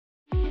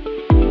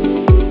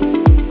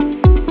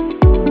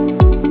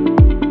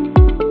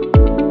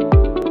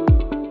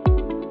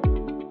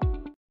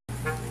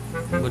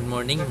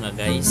morning mga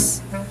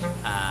guys.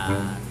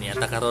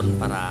 Niyata karon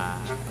para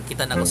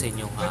makita na ko sa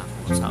inyo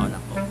kung saan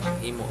ako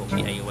maghimo og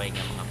DIY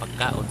nga mga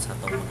pagkaon sa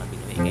atong mga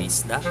binuhi nga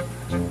isda.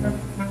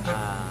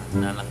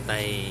 Nalang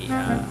tay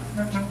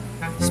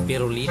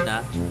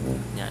esperolina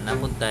nya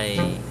namon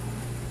tay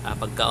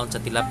pagkaon sa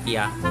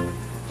tilapia,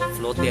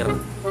 floater,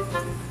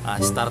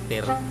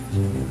 starter.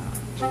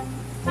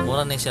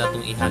 Mura na siya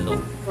itong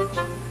ihalo.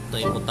 Ito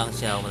imutang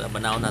siya,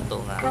 banaon na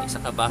ito nga isa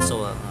ka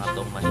baso ang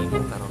atong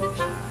mahimo karon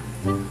nga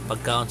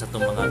pagkaon sa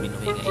itong mga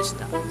binuhi nga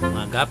isda,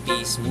 mga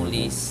gapis,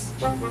 mulis.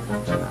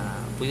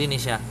 Pwede ni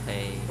siya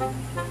kay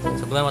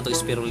sa problema itong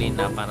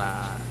spirulina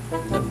para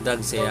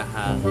dagdag siya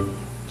hang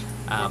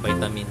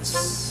vitamins.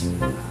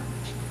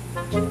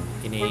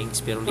 Kining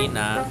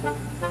spirulina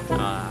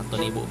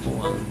tunibo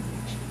po ang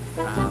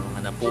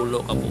mga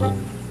napulo ka po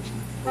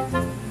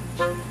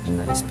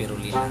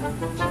spirulina.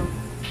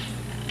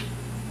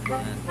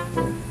 Yan.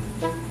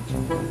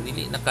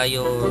 Dili na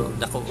kayo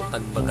dako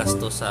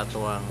tagbagastos sa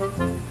atuang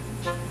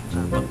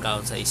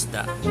pagkaon sa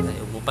isda.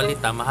 Kaya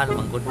mupalita mahal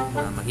man gud.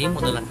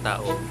 Maghimo na lang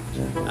tao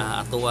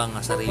atuang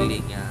sarili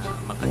nga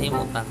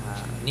makahimo ta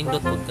nindot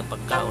pud ka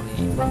pagkaon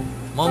ni.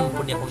 Mom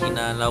pud niya kung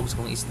inalawg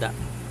sa kong isda.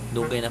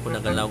 Dugay na pud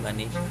nagalawg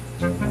ani.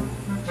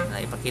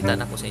 Ipakita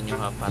na ko sa inyo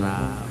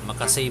para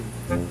makasave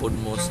pud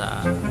mo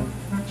sa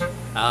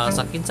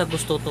kinsa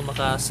gusto to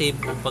makasave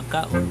og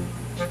pagkaon.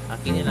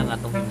 Kini lang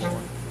atong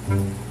himuon.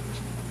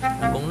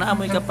 Kung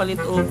naamoy kapalit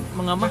og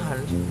mga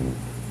mahal,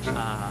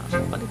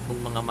 palit og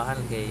mga mahal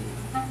kay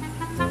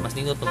mas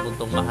nindot pud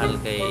buntong mahal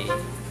kay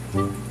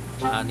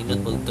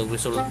nindot pud tog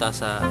resulta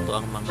sa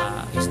tuang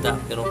mga isda.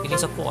 Pero kini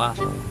sa kuha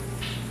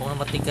kung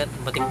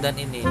matikdan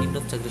ini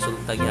nindot sa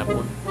resulta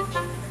gyapon.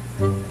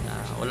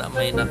 Wala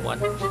may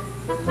nakuan,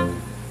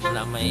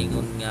 wala may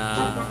ingon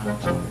nga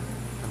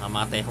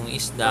nangamatay akong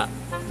isda.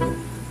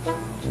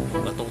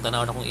 Batong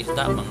tanaw na akong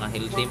isda, mga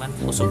healthy man,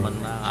 usog man,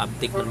 mga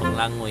abtik man, mga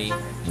langoy.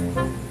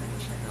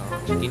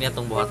 Kini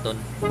atong buhaton.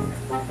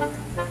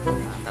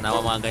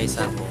 Tanawa mga guys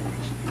kung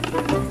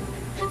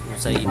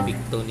sa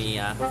epekto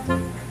niya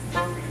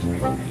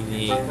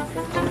ini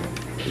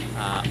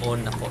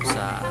on ako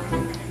sa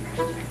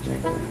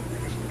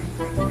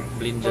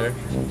blender.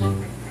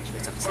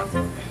 Saksak.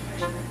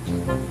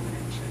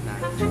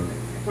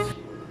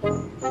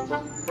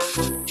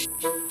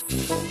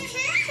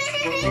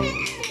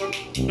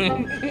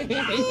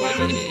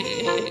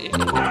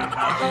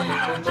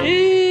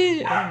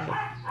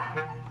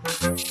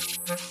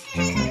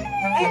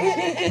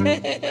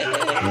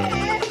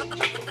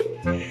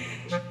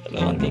 Hello,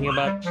 one thing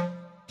about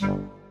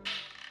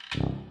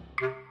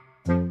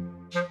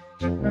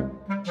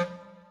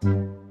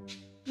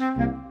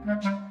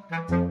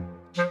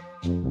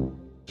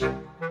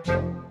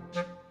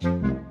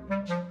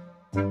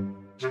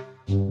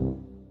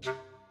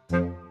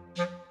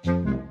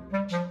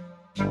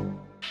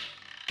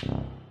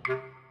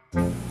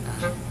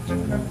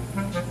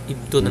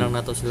ibto na lang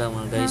nato sila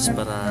mga guys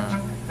para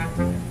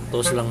to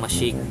silang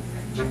ma-shake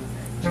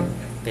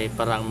kay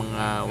parang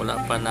mga wala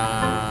pa na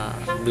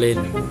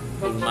blend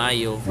ng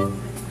mayo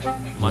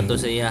mato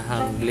sa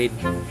iyahang blend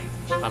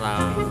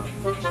para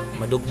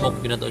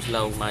madugmok yun na to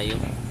sila og mayo.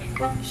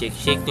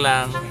 Shake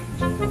lang.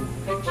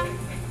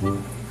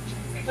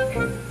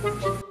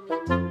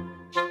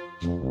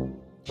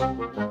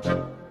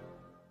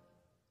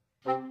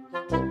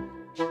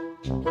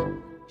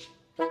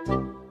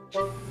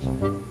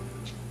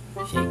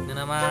 Shake na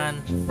naman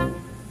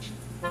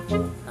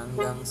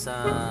hanggang sa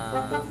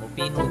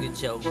mupino gyud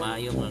siya og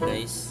maayo mga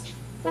guys.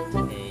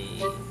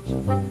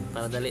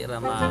 Para dali ra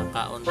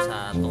makaon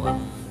sa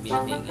tuang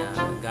binuhi nga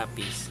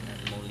gapis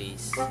at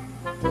mulis.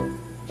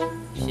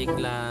 Shake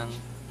lang.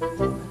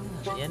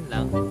 Yan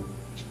lang.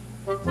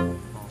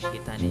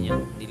 Kita ninyo,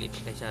 dili pa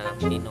kay siya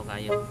pino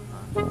kayo.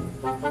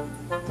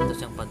 Ito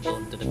siyang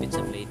pantun to the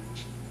pizza plate.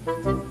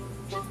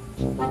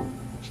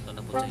 Ito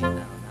na po sa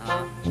kita.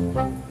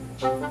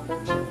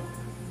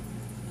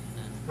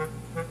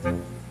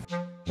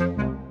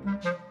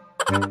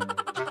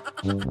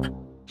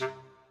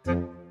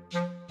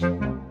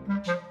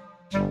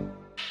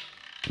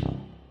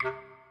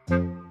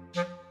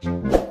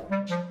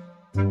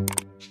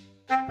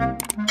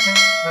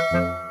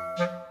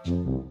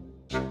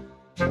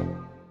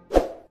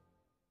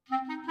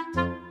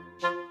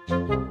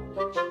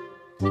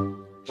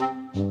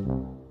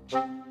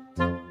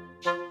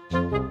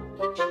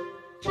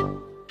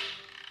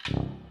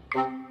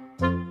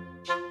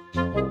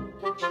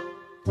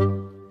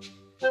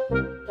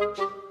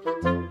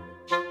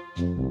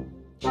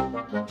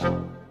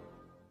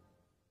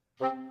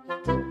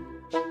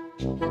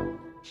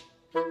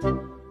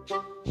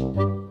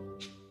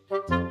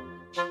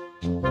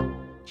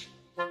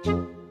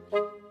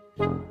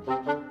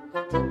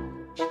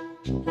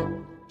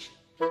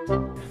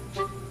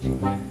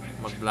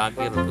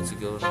 Mag-vlogger o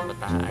siguro ng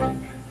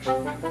bataan.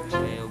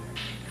 Kaya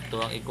ito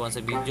ang ikuha sa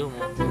video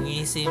mo. Kung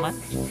easy man,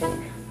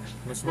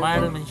 mas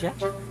mahal man siya.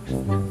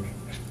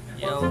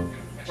 Yo,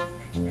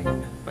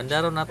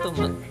 pandaro na ito.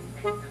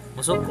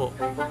 Musuko.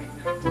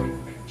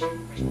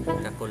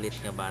 Kakulit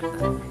nga bata.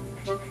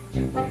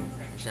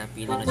 Siya,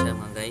 pino na siya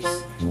mga guys.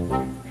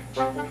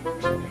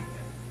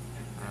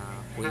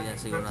 Pwede na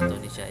siguro na ito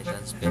ni siya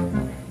i-transfer.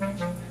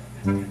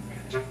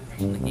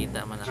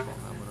 Nakita man ako.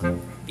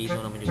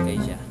 Pino naman yung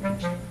guys siya.